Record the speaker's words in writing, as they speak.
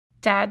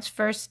Dad's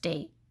First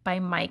Date by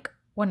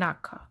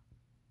Wohnoutka.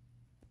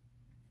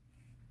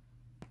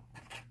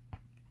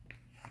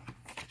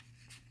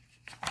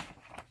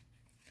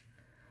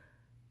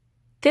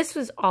 This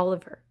was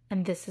Oliver,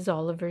 and this is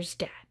Oliver's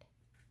dad.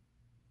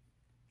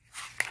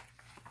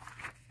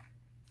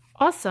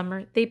 All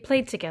summer, they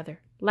played together,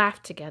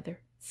 laughed together,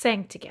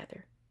 sang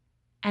together,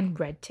 and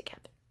read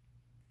together.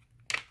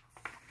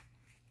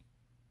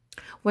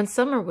 When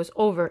summer was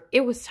over,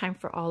 it was time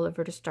for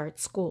Oliver to start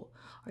school.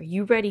 Are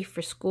you ready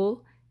for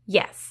school?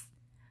 Yes.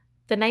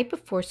 The night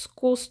before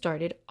school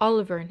started,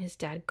 Oliver and his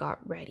dad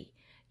got ready.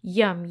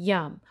 Yum,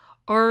 yum.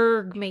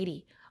 Arg,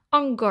 matey.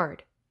 On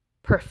guard.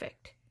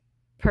 Perfect.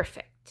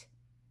 Perfect.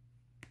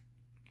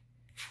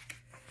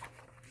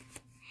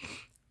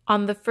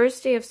 On the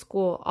first day of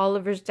school,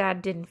 Oliver's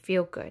dad didn't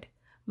feel good.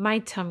 My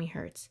tummy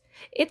hurts.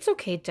 It's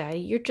okay, Daddy.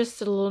 You're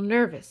just a little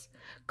nervous.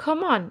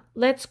 Come on,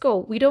 let's go.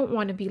 We don't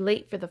want to be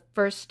late for the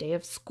first day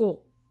of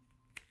school.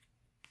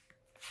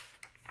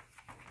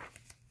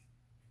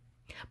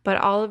 But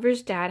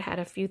Oliver's dad had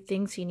a few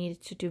things he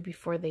needed to do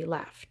before they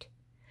left.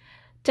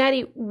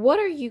 Daddy, what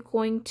are you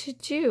going to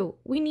do?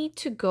 We need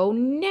to go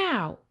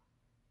now.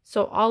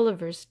 So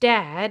Oliver's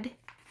dad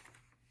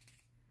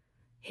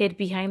hid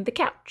behind the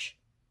couch.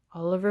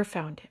 Oliver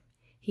found him.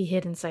 He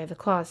hid inside the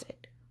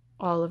closet.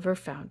 Oliver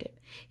found him.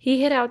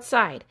 He hid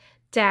outside.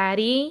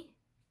 Daddy.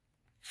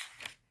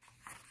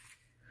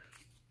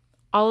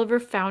 Oliver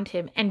found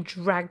him and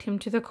dragged him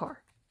to the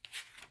car.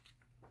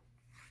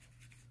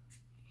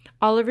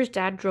 Oliver's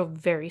dad drove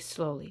very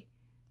slowly.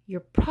 You're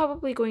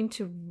probably going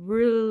to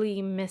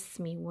really miss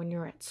me when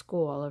you're at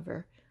school,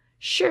 Oliver.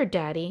 Sure,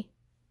 Daddy.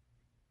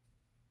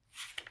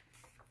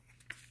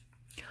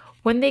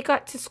 When they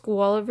got to school,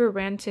 Oliver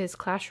ran to his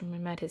classroom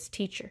and met his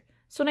teacher.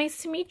 So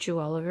nice to meet you,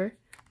 Oliver.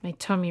 My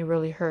tummy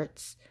really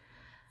hurts.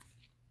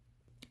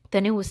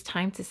 Then it was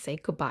time to say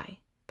goodbye.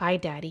 Bye,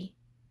 Daddy.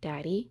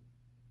 Daddy.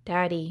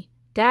 Daddy.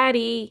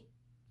 Daddy.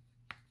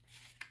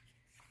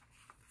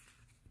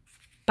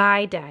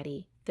 Bye,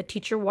 Daddy. The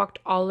teacher walked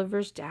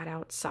Oliver's dad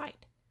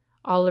outside.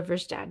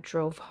 Oliver's dad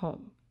drove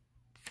home.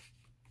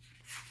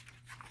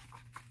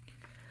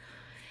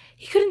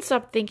 He couldn't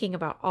stop thinking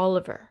about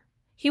Oliver.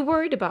 He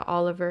worried about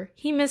Oliver.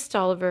 He missed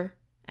Oliver,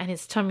 and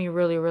his tummy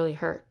really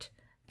hurt.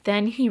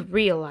 Then he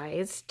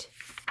realized,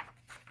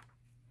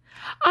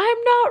 I'm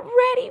not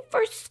ready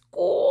for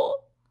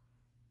school.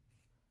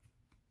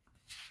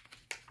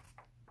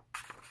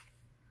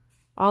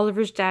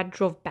 Oliver's dad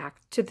drove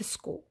back to the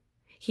school.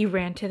 He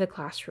ran to the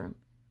classroom.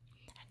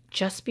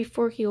 Just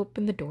before he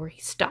opened the door,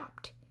 he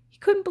stopped. He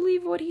couldn't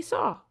believe what he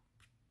saw.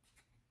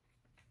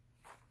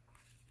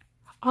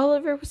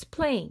 Oliver was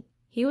playing.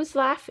 He was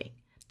laughing.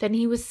 Then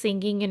he was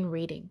singing and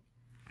reading.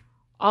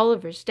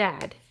 Oliver's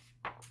dad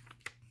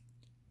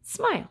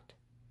smiled.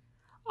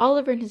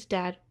 Oliver and his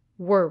dad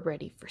were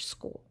ready for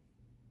school.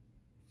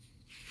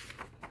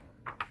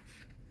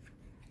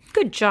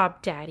 Good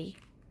job, Daddy.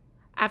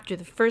 After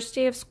the first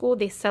day of school,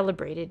 they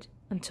celebrated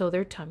until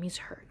their tummies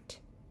hurt.